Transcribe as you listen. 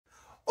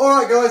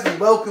Alright guys, and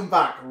welcome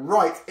back.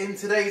 Right, in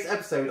today's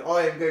episode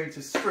I am going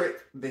to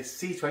strip this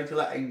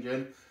C20LET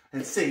engine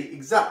and see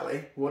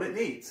exactly what it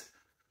needs.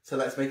 So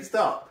let's make a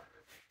start.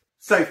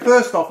 So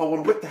first off I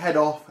want to whip the head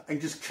off and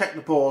just check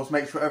the bores,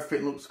 make sure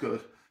everything looks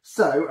good.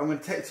 So I'm going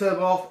to take the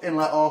turbo off,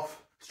 inlet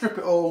off, strip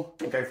it all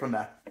and go from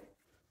there.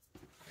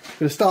 I'm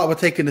going to start by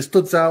taking the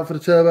studs out for the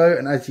turbo,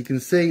 and as you can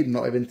see,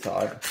 not even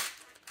tight.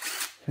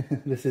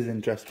 This is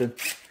interesting.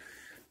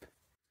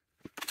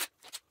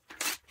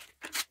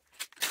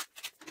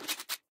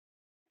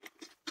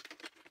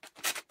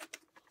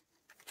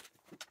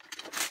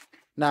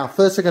 Now,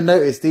 first thing I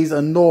noticed, these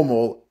are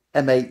normal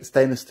M8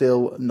 stainless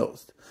steel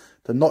nuts.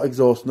 They're not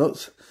exhaust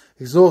nuts.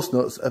 Exhaust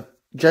nuts are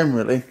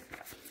generally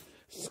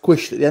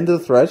squished at the end of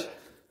the thread,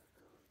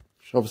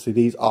 which obviously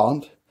these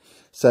aren't.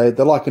 So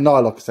they're like a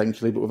nylock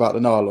essentially, but without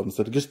the nylon.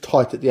 So they're just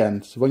tight at the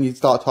end. So when you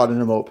start tightening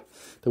them up,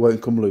 they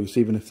won't come loose,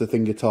 even if the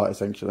thing is tight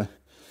essentially.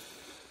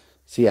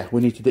 So yeah, we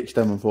need to ditch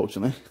them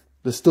unfortunately.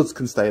 The studs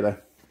can stay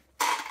there.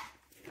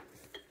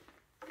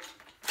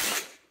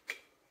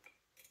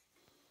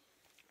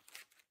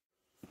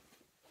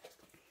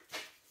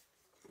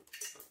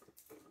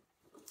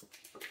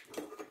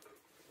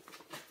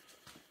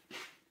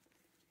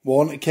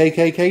 One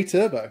KKK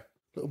turbo.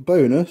 Little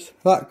bonus,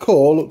 that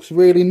core looks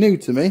really new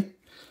to me.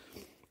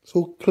 It's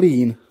all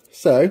clean,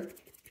 so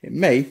it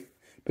may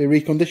be a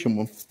reconditioned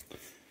one.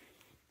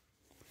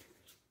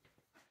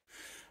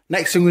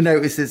 Next thing we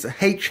notice is a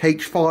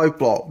HH5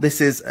 block.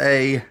 This is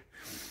a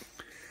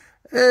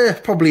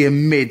probably a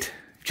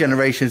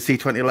mid-generation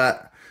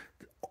C20LET.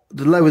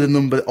 The lower the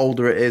number, the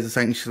older it is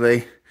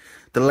essentially.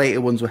 The later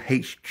ones were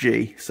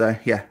HG, so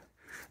yeah.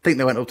 I think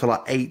they went up to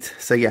like 8,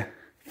 so yeah,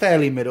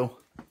 fairly middle.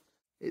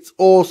 It's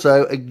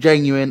also a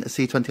genuine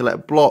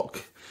C20LET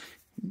block.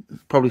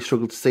 Probably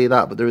struggle to see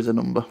that, but there is a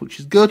number, which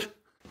is good.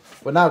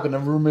 We're now going to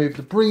remove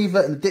the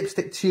breather and the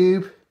dipstick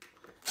tube.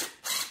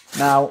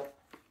 Now,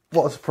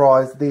 what a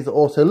surprise, these are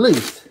also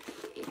loose.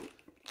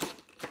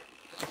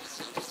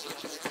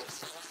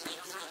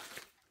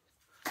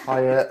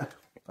 I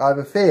have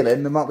a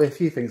feeling there might be a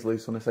few things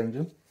loose on this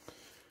engine.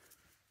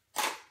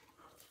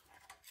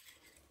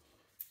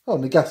 Oh,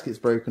 and the gasket's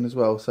broken as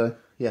well, so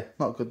yeah,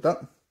 not good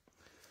that.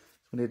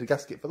 We need a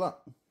gasket for that.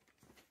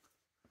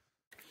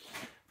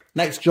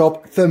 Next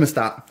job,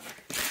 thermostat.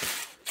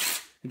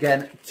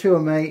 Again, 2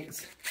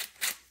 M8s,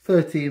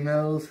 13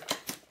 mils.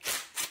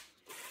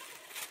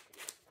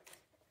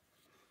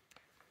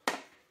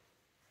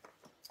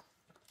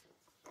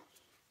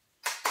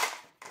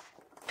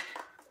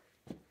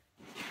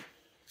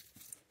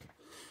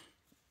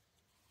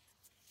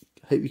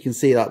 I hope you can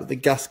see that, but the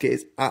gasket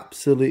is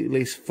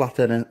absolutely as flat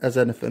as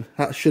anything.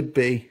 That should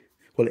be,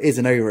 well, it is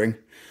an O-ring.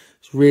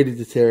 It's really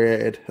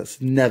deteriorated.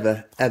 That's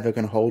never, ever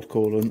going to hold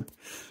coolant.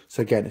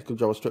 So again, it's a good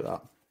job I stripped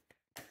that.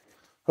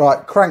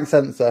 Right, crank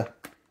sensor.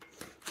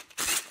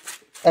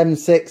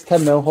 M6,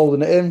 10mm,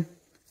 holding it in.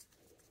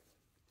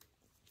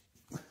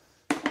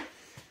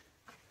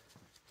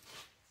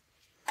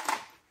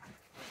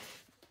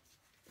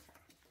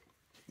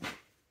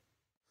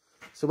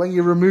 So when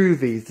you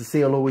remove these, the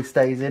seal always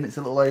stays in. It's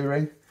a little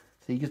O-ring.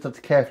 So you just have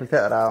to carefully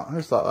take that out,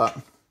 just like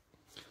that.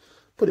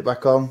 Put it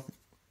back on,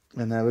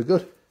 and there we're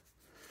good.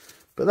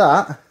 But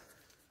that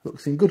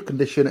looks in good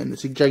condition, and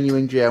it's a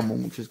genuine GM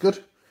one, which is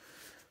good.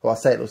 Well, I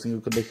say it looks in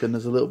good condition,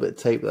 there's a little bit of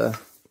tape there.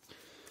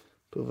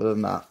 But other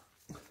than that,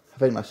 I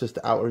think that's just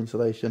the outer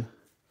insulation.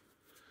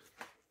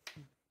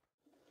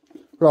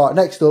 Right,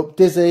 next up,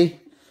 Dizzy.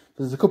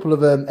 There's a couple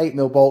of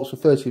 8mm bolts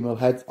with 13mm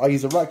heads. I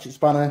use a ratchet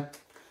spanner,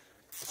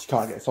 just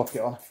can't get a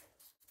socket on.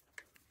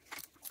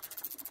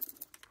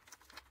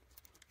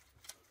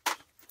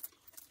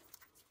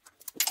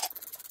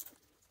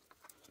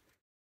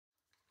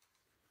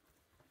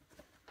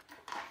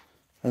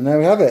 And there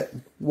we have it,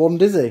 one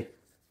Dizzy.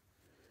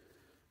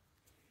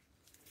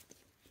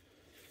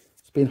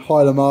 It's been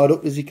highly marred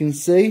up as you can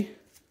see,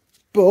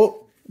 but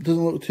it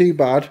doesn't look too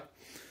bad.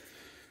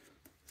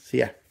 So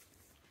yeah,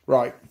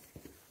 right.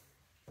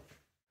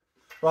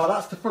 Right,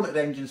 that's the front of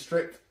the engine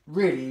stripped,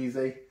 really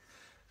easy.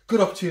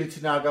 Good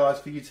opportunity now guys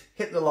for you to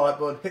hit the like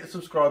button, hit the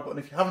subscribe button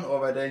if you haven't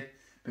already,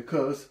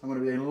 because I'm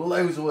going to be doing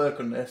loads of work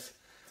on this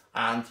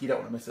and you don't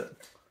want to miss it.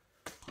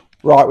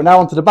 Right, we're now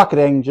onto the back of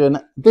the engine.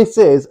 This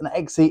is an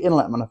XC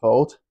inlet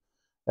manifold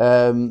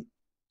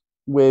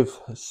with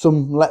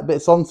some let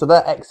bits on, so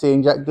they're XC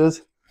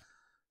injectors.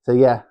 So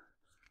yeah,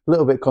 a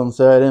little bit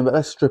concerning, but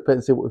let's strip it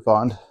and see what we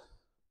find.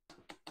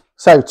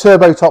 So,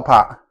 turbo top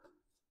hat.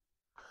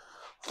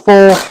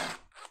 4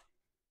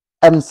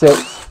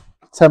 M6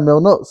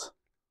 10mm nuts.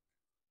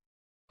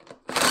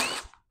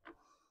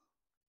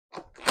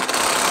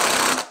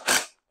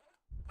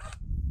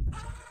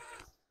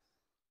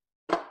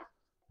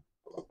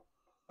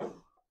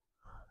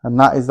 And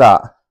that is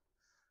that.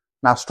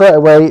 Now straight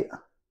away,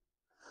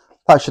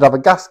 that should have a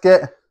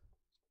gasket.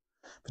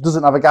 If it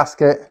doesn't have a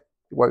gasket, it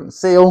won't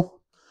seal.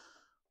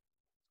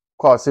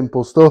 Quite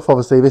simple stuff.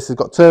 Obviously this has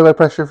got turbo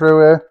pressure through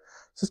here.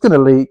 So it's going to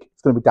leak.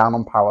 It's going to be down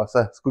on power.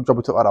 So it's a good job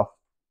we took that off.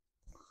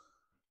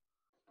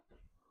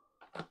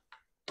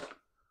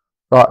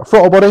 Right,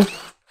 throttle body.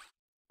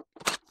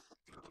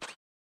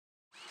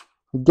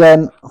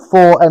 Again,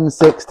 4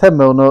 M6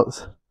 10mm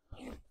nuts.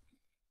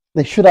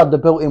 They should have the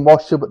built-in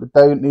washer, but they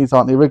don't. These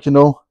aren't the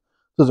original.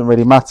 Doesn't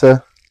really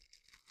matter.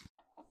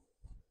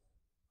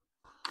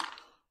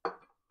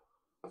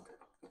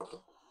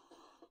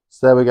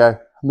 So there we go.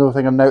 Another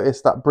thing I've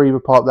noticed, that breather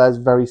part there is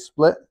very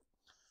split.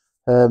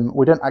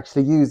 We don't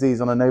actually use these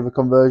on a Nova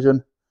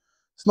conversion.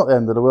 It's not the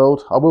end of the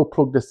world. I will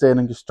plug this in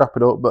and just strap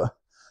it up, but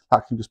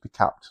that can just be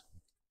capped.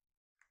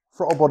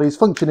 Throttle body's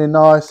functioning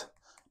nice,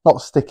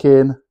 not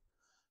sticking,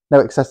 no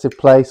excessive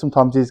play.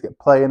 Sometimes these get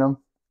play in them.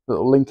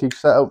 Little linkage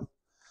setup.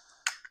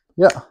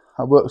 Yeah,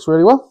 that works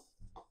really well.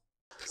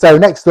 So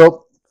next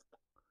up,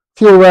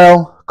 fuel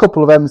rail, a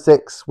couple of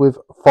M6 with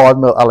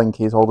 5mm Allen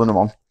keys holding them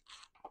on.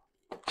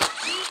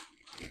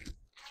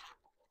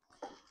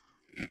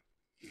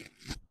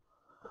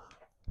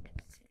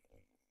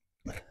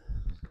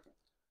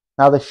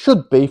 Now there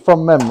should be,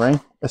 from memory,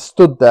 a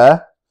stud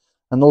there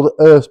and all the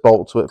earth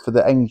bolts to it for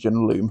the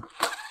engine loom.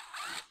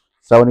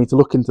 So I need to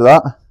look into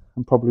that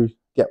and probably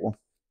get one.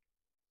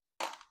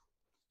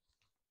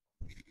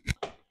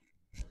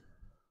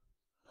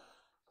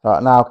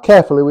 Right, now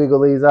carefully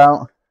wiggle these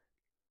out.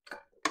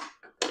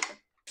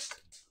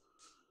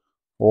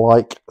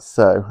 Like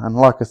so. And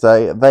like I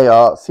say, they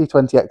are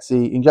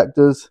C20XE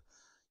injectors.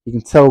 You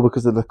can tell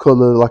because of the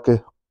colour, like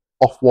a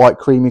off-white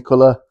creamy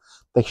colour.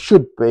 They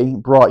should be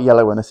bright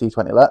yellow in a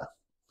C20LET.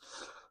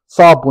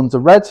 Saab ones are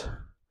red.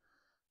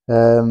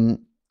 I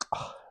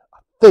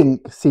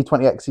think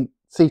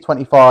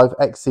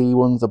C25XE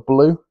ones are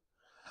blue.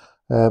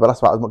 But that's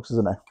about as much as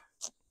I know.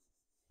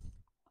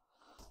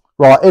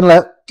 Right,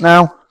 inlet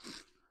now.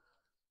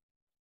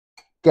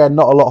 Again,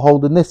 not a lot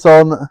holding this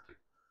on.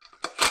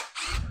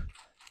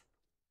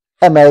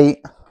 M8,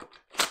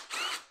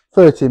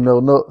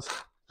 13mm nuts,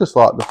 just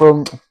like the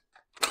front.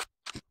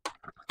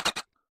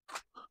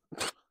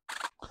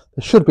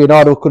 There should be an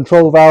idle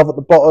control valve at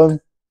the bottom.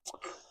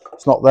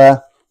 It's not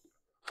there.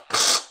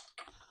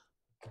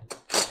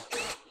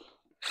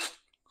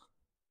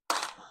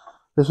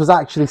 This was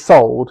actually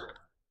sold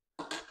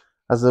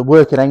as a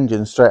working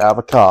engine straight out of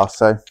a car,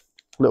 so a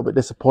little bit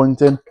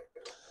disappointing.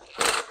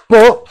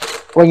 But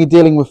when you're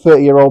dealing with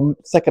 30-year-old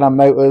second-hand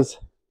motors,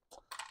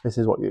 this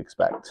is what you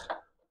expect.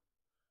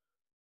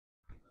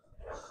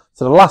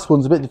 So the last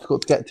one's a bit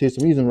difficult to get to,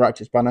 so I'm using a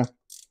ratchet spanner.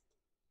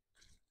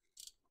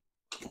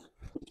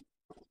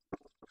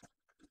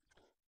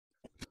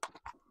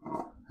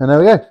 And there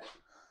we go.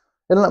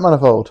 Inlet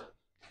manifold.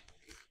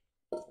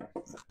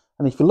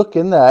 And if you look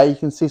in there, you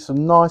can see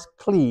some nice,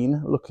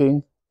 clean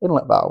looking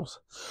inlet valves.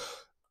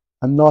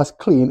 And nice,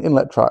 clean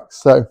inlet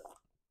tracks. So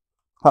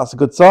that's a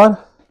good sign.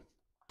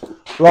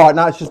 Right,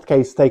 now it's just a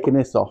case of taking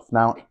this off.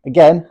 Now,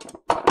 again,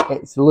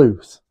 it's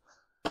loose.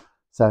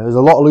 So there's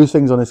a lot of loose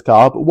things on this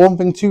car. But one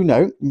thing to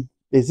note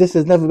is this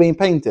has never been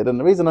painted. And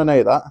the reason I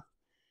know that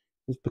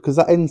is because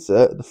that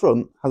insert at the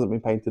front hasn't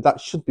been painted. That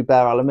should be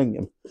bare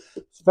aluminium.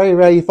 It's very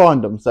rare you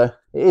find them, so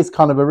it is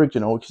kind of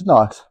original, which is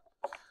nice.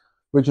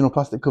 Original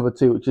plastic cover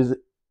too, which is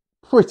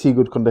pretty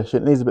good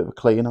condition. It needs a bit of a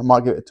clean. I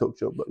might give it a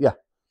touch up, but yeah,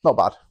 not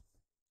bad.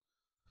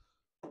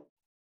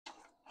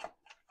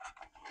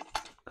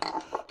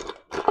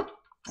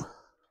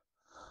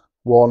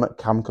 One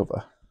cam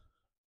cover.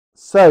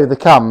 So the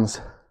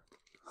cams.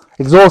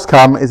 Exhaust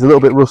cam is a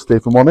little bit rusty,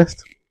 if I'm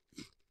honest.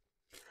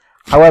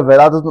 However,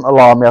 that doesn't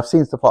alarm me. I've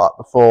seen stuff like that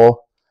before.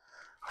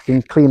 I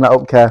can clean that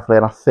up carefully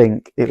and I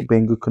think it'll be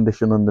in good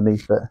condition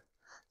underneath it.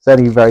 It's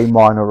only very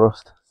minor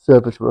rust,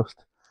 surface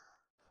rust.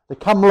 The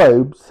cam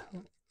lobes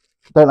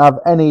don't have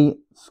any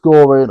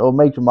scoring or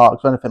major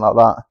marks or anything like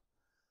that.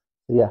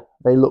 So yeah,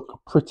 they look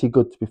pretty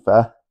good, to be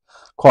fair.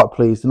 Quite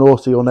pleased. And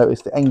also you'll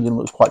notice the engine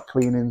looks quite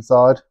clean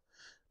inside. A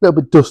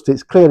little bit dusty.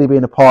 It's clearly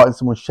been apart in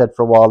someone's shed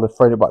for a while. They've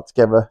thrown it back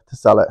together to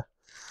sell it.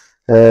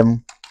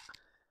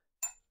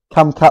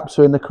 Cam caps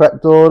are in the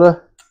correct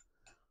order,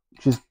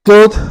 which is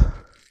good.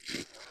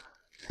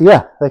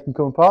 Yeah, they can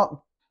come apart.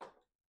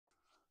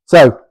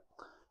 So,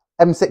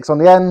 M6 on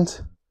the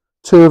end,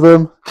 2 of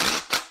them,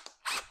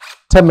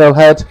 10mm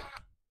head,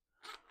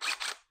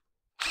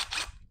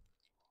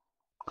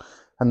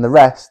 and the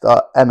rest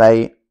are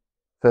M8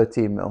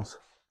 13mm.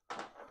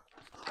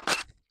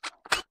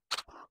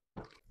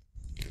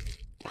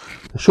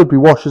 There should be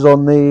washers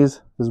on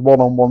these. There's one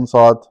on one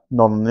side,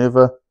 none on the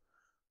other.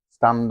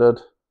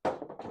 Standard.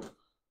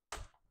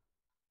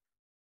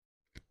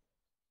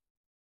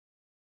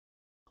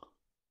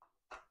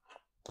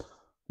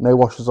 No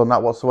washers on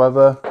that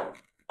whatsoever.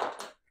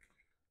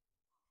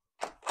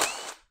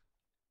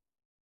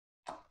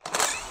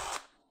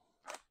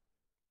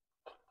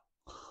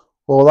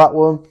 Or that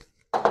one.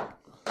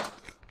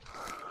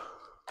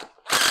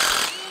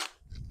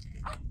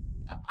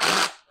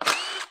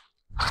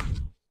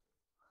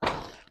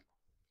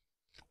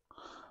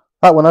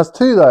 That one has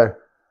 2 though.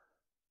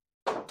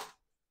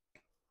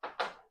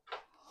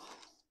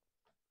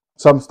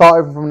 So I'm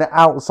starting from the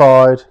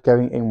outside,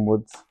 going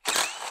inwards.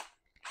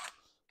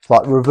 It's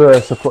like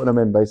reverse of putting them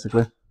in,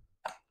 basically.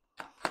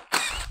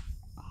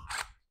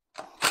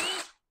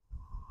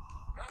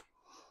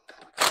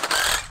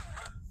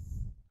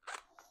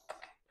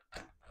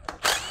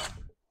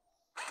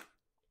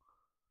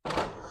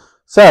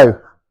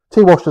 So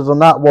 2 washers on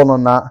that, 1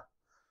 on that.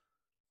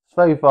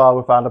 So far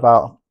we've found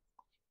about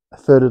a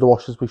third of the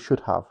washers we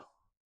should have.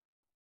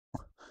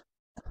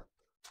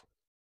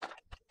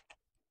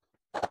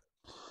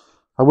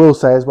 I will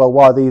say as well,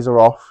 while these are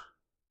off,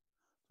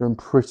 they're in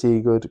pretty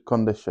good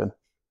condition.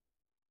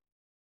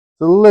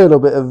 There's a little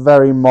bit of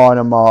very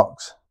minor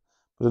marks,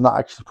 but they're not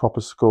actually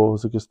proper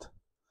scores, they're just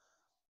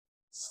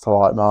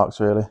slight marks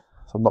really,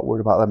 so I'm not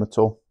worried about them at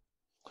all.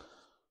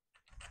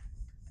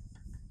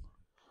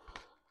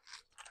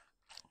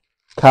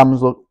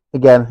 Cams look,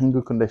 again, in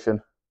good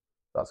condition,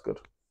 that's good.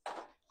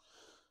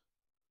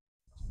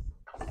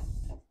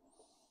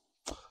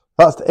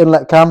 That's the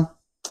inlet cam.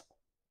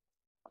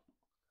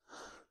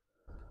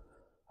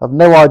 I've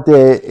no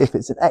idea if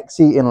it's an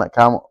XE inlet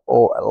cam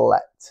or a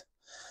LET.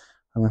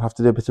 I'm going to have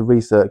to do a bit of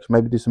research,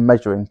 maybe do some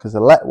measuring, because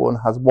the LET one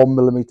has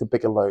 1mm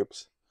bigger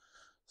lobes.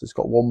 So it's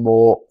got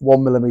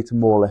 1mm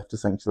more lift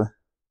essentially.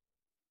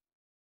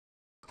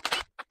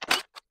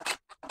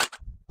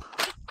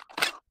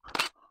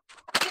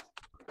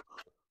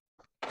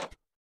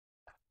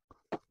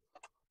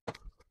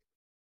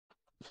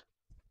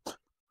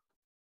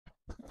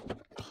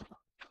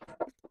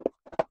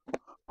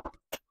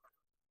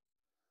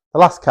 The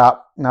last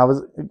cap, now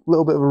there's a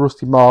little bit of a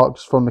rusty mark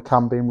just from the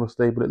cam being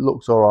rusty, but it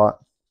looks alright.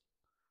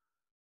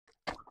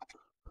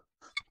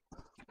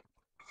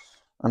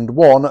 And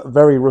 1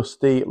 very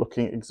rusty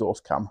looking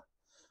exhaust cam.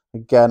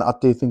 Again, I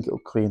do think it'll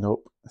clean up.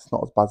 It's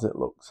not as bad as it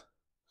looks.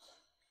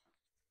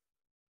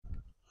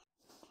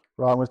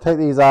 Right, I'm going to take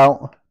these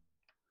out.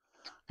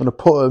 I'm going to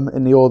put them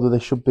in the order they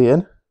should be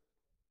in.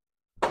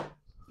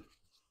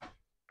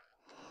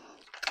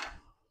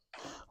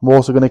 I'm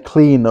also going to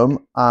clean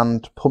them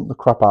and pump the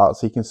crap out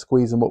so you can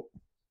squeeze them up.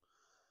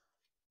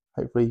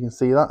 Hopefully you can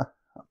see that.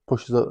 That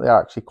pushes up, they're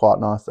actually quite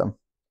nice then.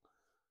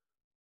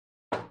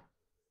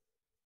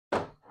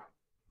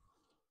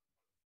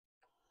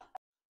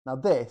 Now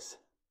this,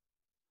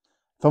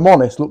 if I'm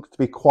honest, looks to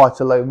be quite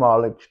a low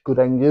mileage, good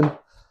engine.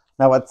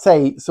 Now I'd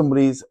say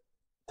somebody's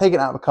taken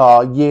it out of the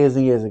car years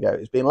and years ago.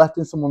 It's been left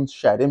in someone's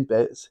shed in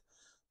bits.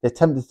 They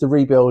attempted to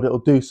rebuild it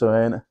or do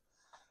something.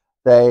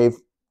 They've,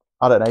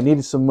 I don't know,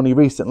 needed some money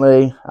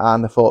recently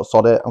and they thought,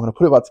 sod it, I'm going to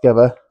put it back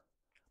together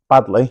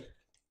badly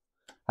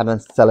and then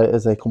sell it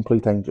as a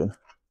complete engine.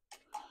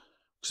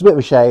 Which is a bit of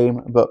a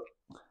shame, but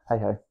hey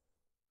ho.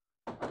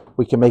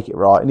 We can make it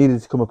right. It needed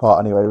to come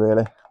apart anyway,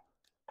 really.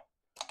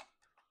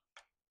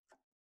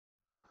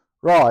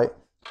 Right,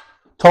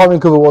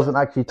 timing cover wasn't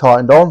actually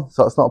tightened on,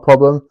 so that's not a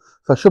problem.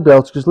 So I should be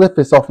able to just lift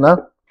this off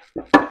now.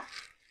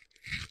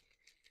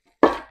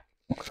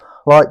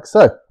 Like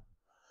so.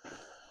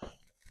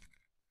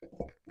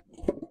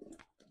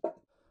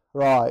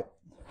 Right,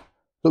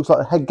 looks like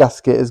the head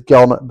gasket has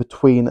gone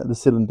between the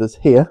cylinders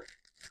here.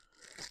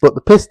 But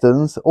the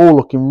pistons all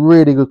look in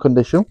really good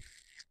condition.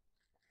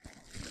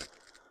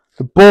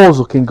 The bores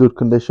look in good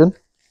condition.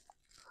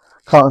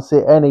 Can't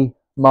see any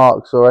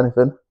marks or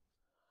anything,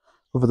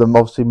 other than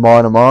obviously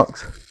minor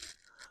marks.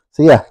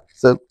 So yeah,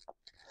 so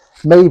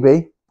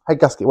maybe head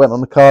gasket went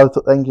on the car,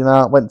 took the engine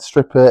out, went to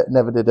strip it,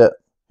 never did it.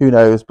 Who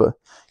knows? But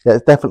yeah,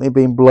 it's definitely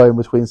been blown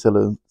between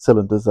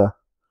cylinders there.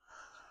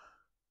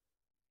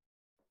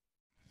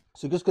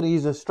 So just going to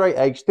use a straight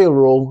edge steel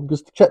rule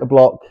just to check the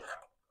block.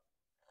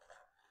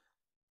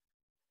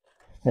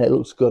 And it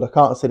looks good. I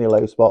can't see any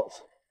low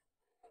spots.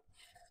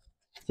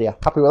 So yeah,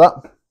 happy with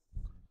that.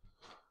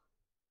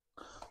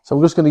 So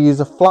I'm just going to use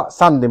a flat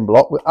sanding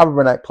block with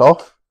Abernet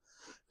cloth.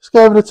 Just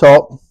go over the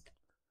top.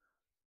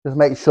 Just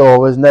make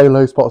sure there's no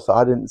low spots that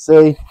I didn't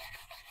see.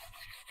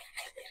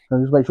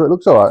 And just make sure it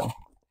looks alright.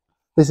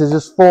 This is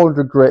just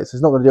 400 grit, so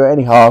it's not going to do it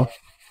any harm.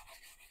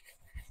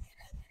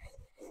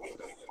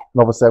 And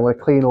obviously I'm going to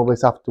clean all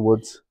this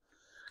afterwards.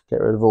 Get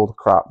rid of all the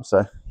crap,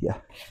 so yeah.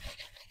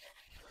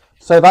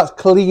 So that's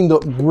cleaned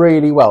up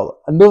really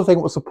well. Another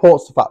thing that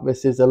supports the fact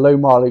this is a low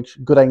mileage,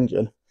 good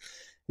engine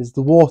is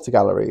the water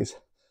galleries.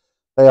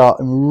 They are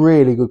in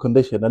really good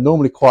condition. They're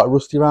normally quite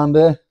rusty around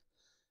here,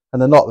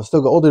 and they're not. They've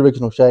still got all the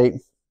original shape.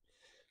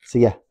 So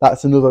yeah,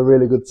 that's another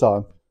really good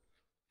sign.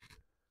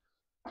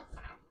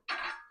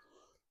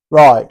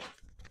 Right,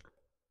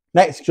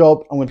 next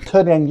job, I'm going to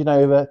turn the engine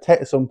over, take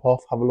the sump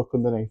off, have a look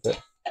underneath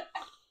it.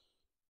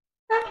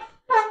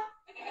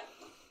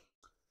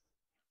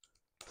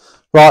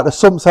 Right, the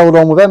sump's held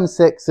on with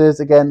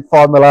M6s, again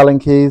 5mm Allen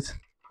keys.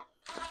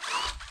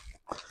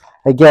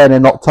 Again,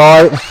 they're not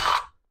tight.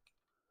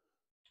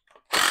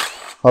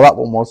 Oh, that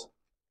one was.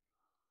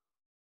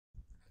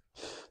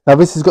 Now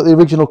this has got the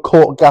original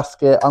cork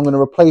gasket. I'm going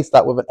to replace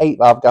that with an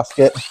 8-valve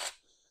gasket.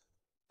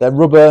 They're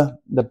rubber,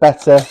 they're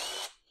better.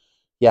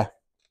 Yeah,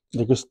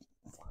 they're just,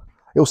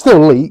 it'll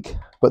still leak,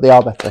 but they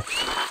are better.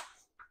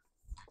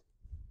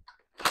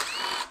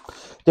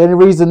 The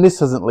only reason this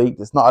hasn't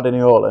leaked, it's not had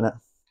any oil in it.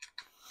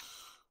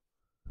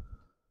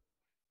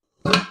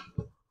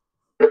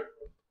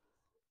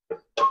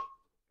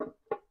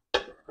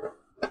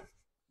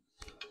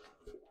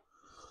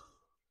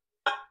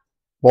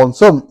 One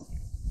sump.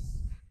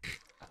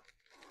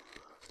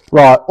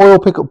 Right, oil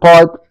pickup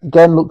pipe,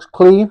 again looks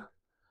clean.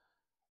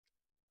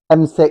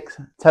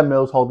 M6 10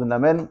 mils holding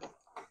them in.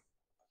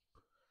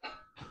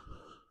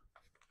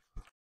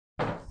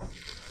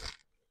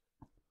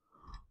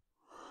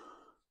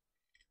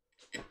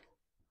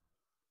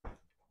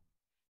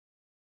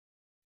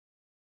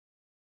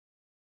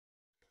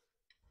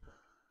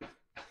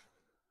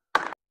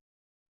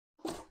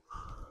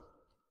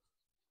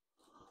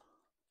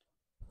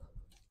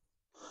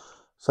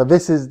 So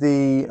this is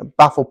the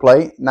baffle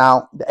plate.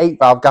 Now the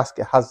 8-valve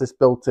gasket has this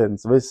built in,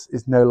 so this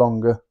is no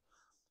longer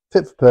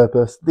fit for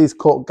purpose. These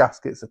cork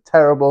gaskets are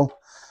terrible,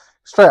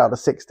 straight out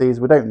of the 60s.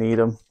 We don't need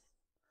them,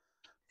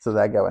 so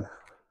they're going.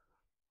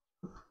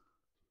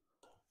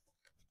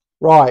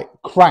 Right,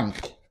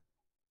 crank.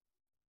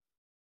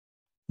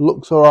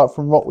 Looks all right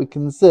from what we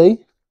can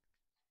see.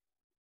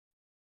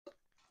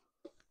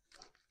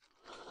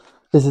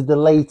 This is the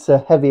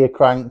later, heavier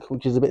crank,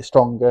 which is a bit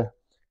stronger.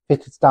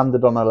 Fitted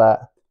standard on a LET.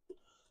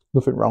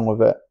 Nothing wrong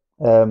with it.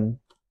 On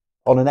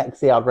an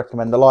XE, I'd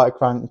recommend the lighter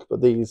crank,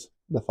 but these,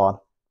 they're fine.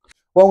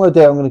 What I'm going to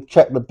do, I'm going to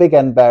check the big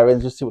end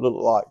bearings, just see what they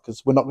look like,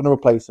 because we're not going to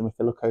replace them if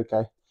they look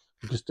okay.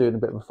 We're just doing a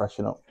bit of a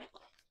freshen up.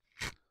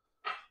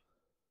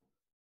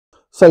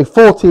 So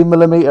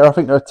 14mm, I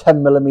think they're a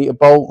 10mm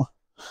bolt,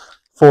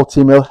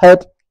 14mm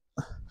head.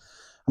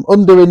 I'm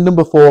undoing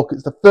number 4 because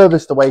it's the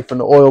furthest away from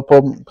the oil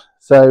pump.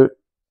 So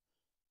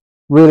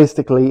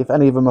realistically, if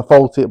any of them are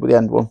faulty, it'll be the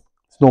end one.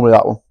 It's normally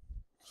that one.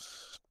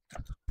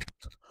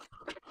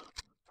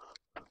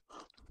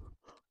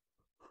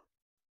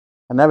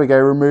 And there we go,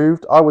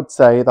 removed. I would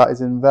say that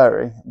is in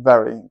very,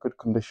 very good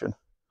condition.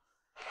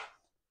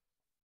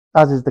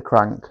 As is the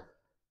crank.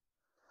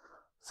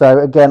 So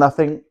again, I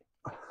think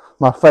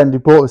my friend who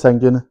bought this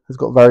engine has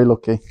got very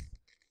lucky. So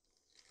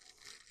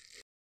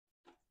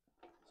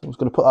I'm just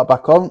going to put that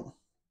back on.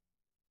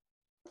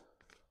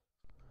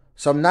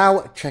 So I'm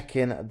now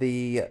checking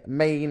the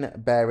main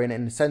bearing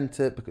in the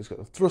centre because it's got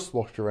a thrust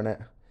washer in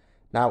it.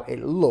 Now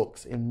it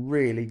looks in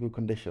really good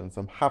condition, so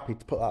I'm happy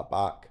to put that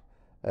back.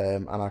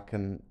 And I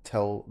can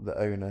tell the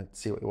owner to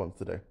see what he wants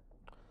to do.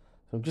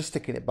 So I'm just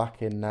sticking it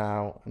back in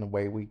now, and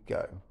away we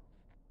go.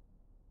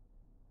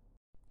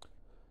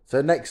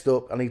 So next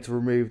up, I need to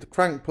remove the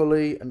crank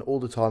pulley and all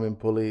the timing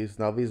pulleys.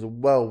 Now these are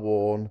well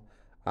worn,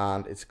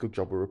 and it's a good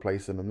job of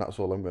replacing them. That's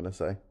all I'm going to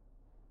say.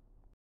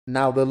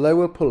 Now the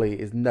lower pulley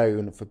is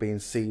known for being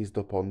seized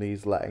up on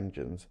these LET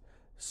engines.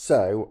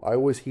 So I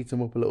always heat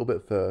them up a little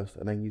bit first,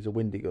 and then use a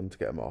windy gun to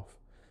get them off.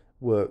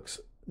 Works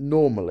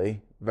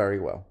normally very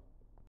well.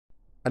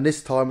 And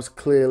this time was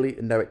clearly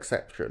no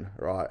exception,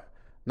 right?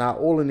 Now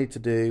all I need to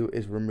do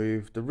is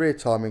remove the rear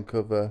timing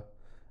cover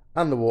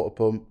and the water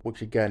pump,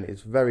 which again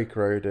is very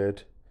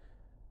corroded.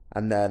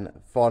 And then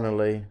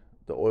finally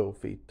the oil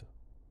feed.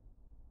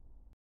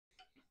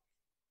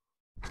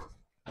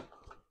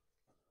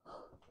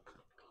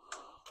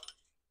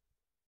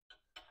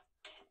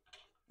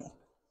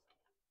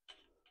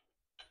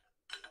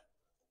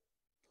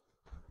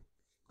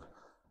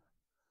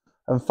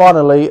 And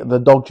finally, the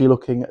dodgy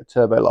looking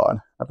turbo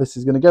line. Now this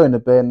is going to go in the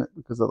bin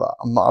because of that.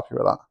 I'm not happy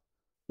with that.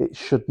 It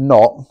should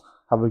not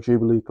have a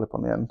Jubilee clip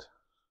on the end.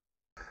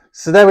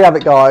 So there we have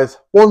it, guys.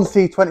 One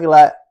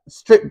C20LET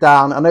stripped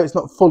down. I know it's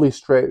not fully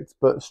stripped,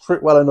 but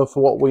stripped well enough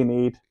for what we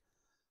need.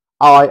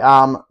 I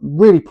am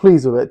really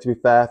pleased with it, to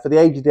be fair. For the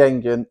age of the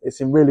engine,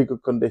 it's in really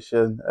good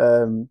condition.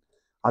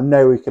 I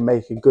know we can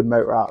make a good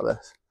motor out of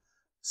this.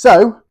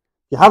 So,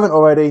 if you haven't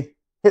already,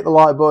 hit the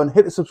like button,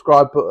 hit the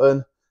subscribe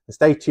button, and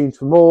stay tuned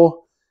for more.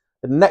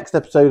 In the next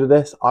episode of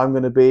this, I'm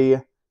going to be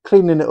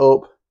cleaning it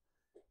up,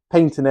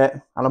 painting it,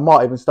 and I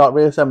might even start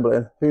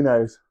reassembling. Who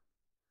knows?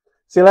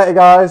 See you later,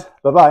 guys.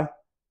 Bye-bye.